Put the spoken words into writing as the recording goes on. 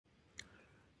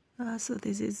So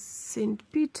this is St.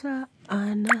 Peter,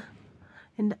 Anna,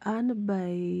 and Anna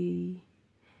by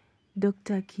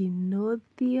Dr.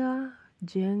 Kinuthia,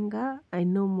 Njenga. I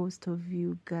know most of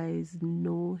you guys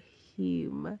know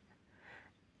him.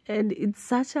 And it's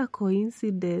such a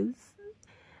coincidence.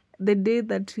 The day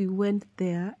that we went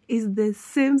there is the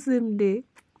same day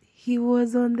he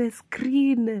was on the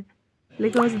screen.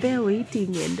 Like, I was there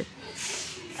waiting and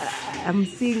I'm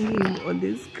seeing him on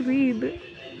the screen.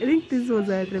 I think this was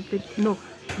a repetition. No,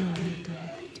 not a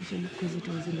repetition because it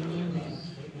was in the morning.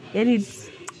 And it's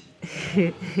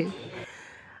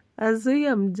as I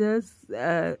am just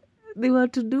they were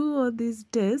to do all these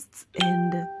tests,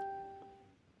 and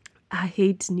I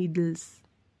hate needles.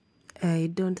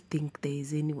 I don't think there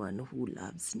is anyone who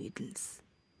loves needles.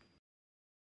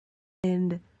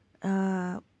 And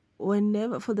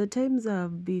whenever, for the times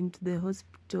I've been to the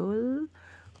hospital,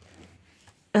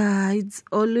 it's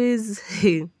always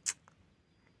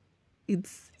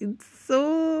it's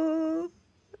so,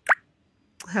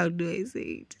 how do I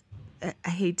say it? I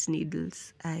hate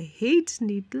needles. I hate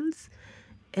needles,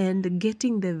 and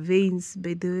getting the veins,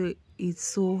 by the way, is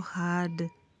so hard.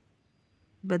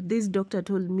 But this doctor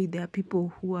told me there are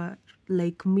people who are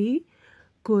like me,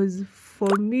 because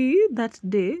for me that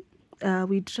day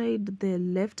we tried the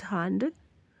left hand.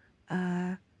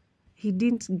 He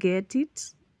didn't get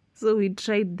it, so we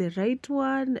tried the right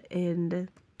one, and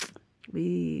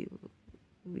we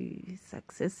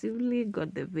successfully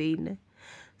got the vein.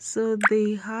 So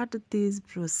they had this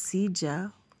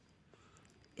procedure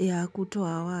ya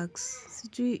kutoa wax,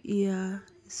 sijui ya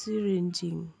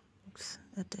syringing,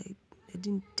 that I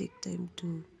didn't take time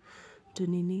to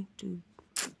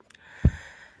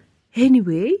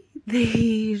anyway,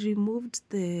 they removed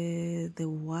the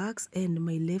wax, and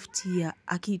my left ear,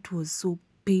 it was so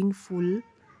painful,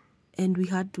 and we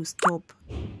had to stop.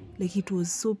 Like, it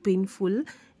was so painful,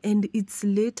 and it's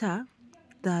later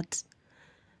that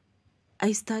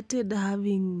I started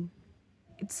having,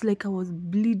 it's like I was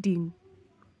bleeding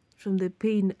from the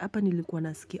pain. Hapa nilikuwa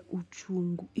nasikia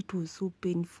uchungu. It was so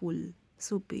painful,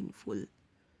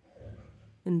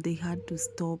 and they had to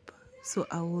stop. So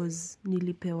I was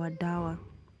nilipewa dawa.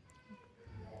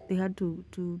 They had to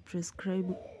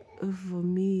prescribe for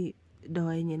me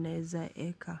dawa yenye naeza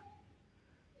eka,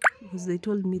 because they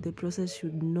told me the process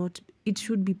should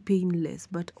be painless,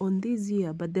 but on this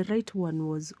year, but the right one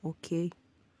was okay.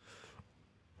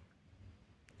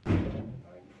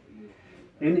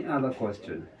 Any other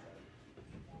question?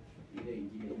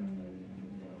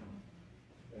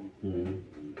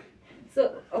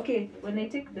 So, okay, when I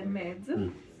take the meds,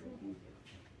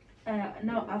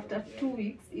 now after 2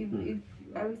 weeks, if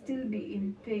I will still be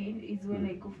in pain, is when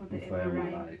I go for the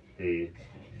MRI.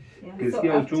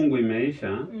 Kisikia uchungu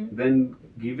imeisha, then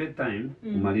give it time,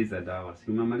 umaliza dawa.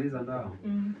 Si umemaliza dawa,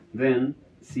 then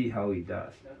see how it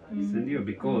does. Sindio,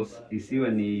 because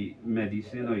isiwe ni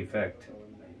medicinal effect.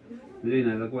 Ndio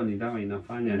inaweza kuwa ni dawa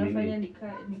inafanya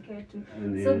nikae tu.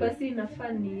 So basi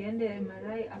inafaa niende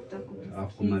MRI after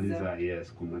kumaliza,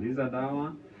 yes, kumaliza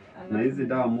dawa. Na hizi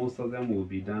dawa, most of them will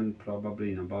be done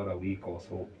probably in about a week or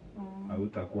so.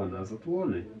 Hautakuwa nazo,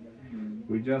 tuone.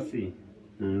 We just see.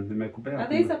 Are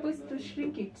they supposed to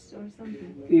shrink it or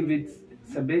something? If it's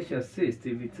sebaceous cyst,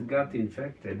 if it's got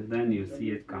infected, then you see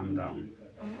it come down.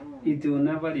 It will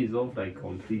never resolve like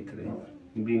completely,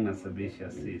 being a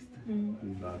sebaceous cyst.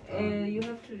 But, you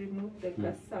have to remove the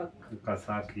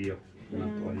casac here.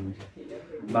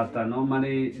 But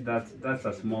normally that's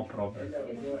a small problem.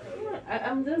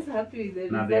 I'm just happy with the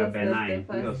now results. They are benign.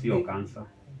 You see your cancer.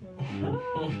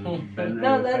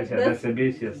 Now the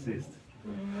sebaceous cyst.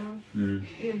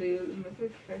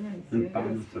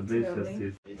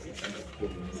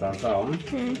 Sawa,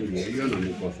 hiyo na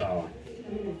mko sawa.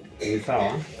 Ni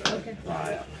sawa?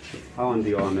 Haya. Hao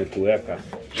ndio wamekuweka.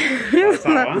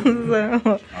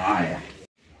 Sawa? Haya.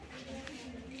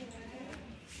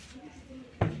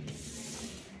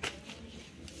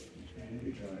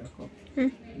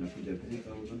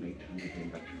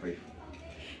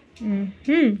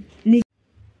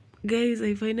 Guys,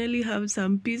 I finally have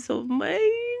some peace of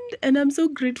mind, and I'm so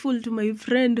grateful to my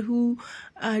friend who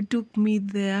took me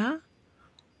there,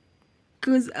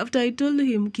 because after I told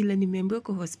him kila nimeambiwa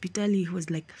kwa hospitali, he was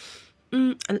like,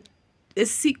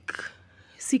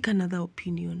 seek another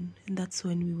opinion. And that's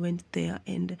when we went there,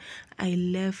 and I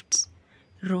left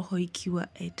roho ikiwa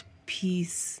at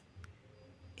peace.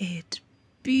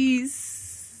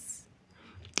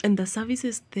 And the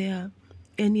services there,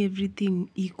 and everything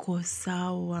iko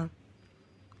sawa.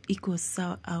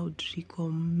 I would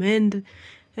recommend.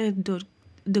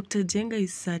 Dr. Njenga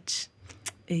is such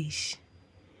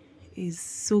is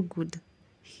so good.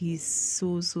 he's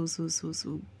so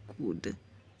good,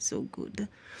 so good.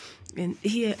 And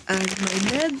here are my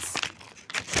meds.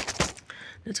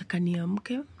 Nataka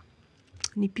niamke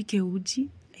nipike uji.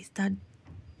 I start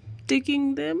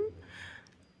taking them.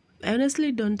 I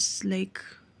honestly don't like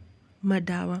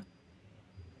madawa.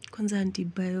 Kwanza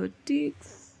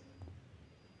antibiotics.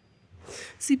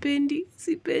 Sipendi,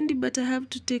 but I have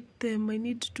to take them. I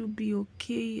need to be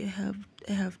okay. I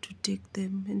have to take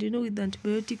them. And you know, with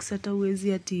antibiotics hata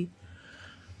uwezi ati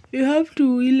you have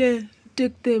to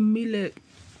take them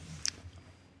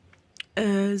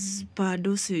as per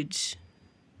dosage.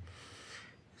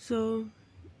 So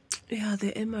yeah,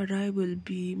 the MRI will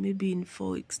be maybe in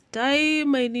 4 weeks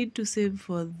time. I need to save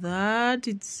for that.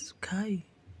 It's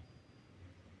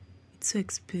so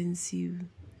expensive.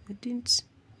 I didn't.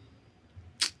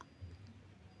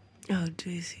 How do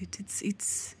I say it?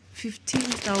 It's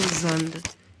 15,000.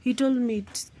 He told me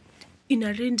it's in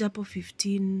a range up of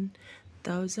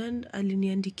 15,000.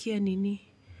 Aliniandikia nini?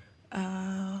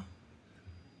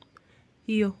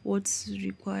 Hiyo what's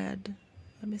required.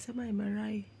 Amesema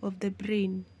MRI of the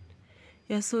brain.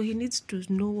 Yeah, so he needs to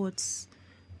know what's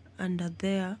under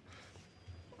there.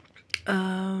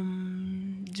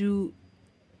 Do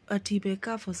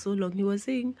atimekaa for so long. He was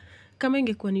saying kama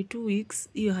ingekuwa ni 2 weeks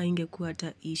hiyo haingekuwa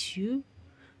hata issue,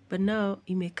 but now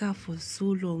imekaa for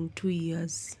so long, 2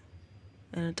 years.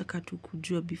 Anataka tu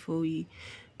kujua before we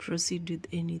proceed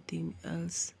with anything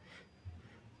else.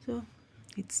 So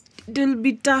it'll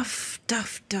be tough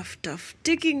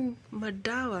taking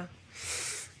madawa,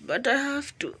 but I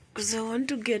have to, because I want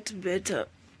to get better.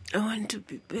 I want to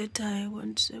be better. I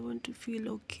want to feel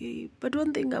okay. But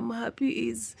one thing I'm happy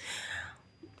is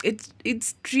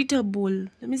it's treatable.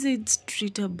 Let me say it's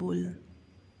treatable.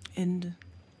 And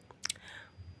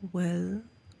well,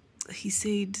 he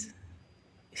said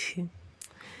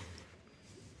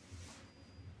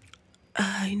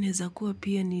inaweza kuwa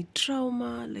pia ni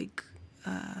trauma, like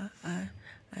a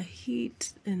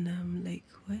hit, and I'm like,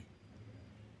 what?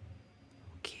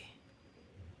 Okay.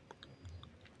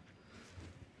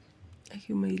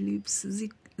 Like my lips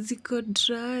ziko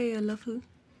dry, alafu.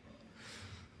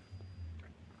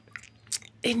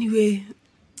 Anyway,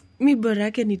 mi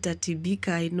borake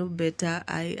nitatibika. I know better.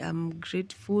 I am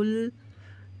grateful.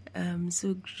 I'm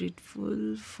so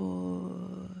grateful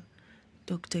for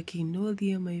Dr.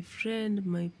 Kinuthia, my friend,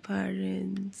 my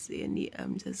parents. And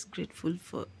I'm just grateful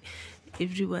for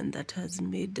everyone that has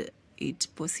made it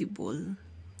possible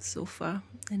so far.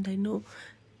 And I know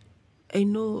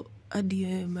hadi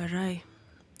MRI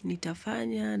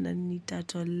nitafanya na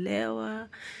nitatolewa,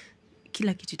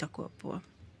 kila kitu itakuwa poa.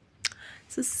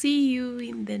 So see you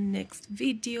in the next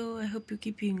video. I hope you're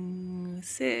keeping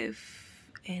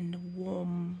safe and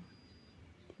warm.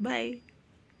 Bye.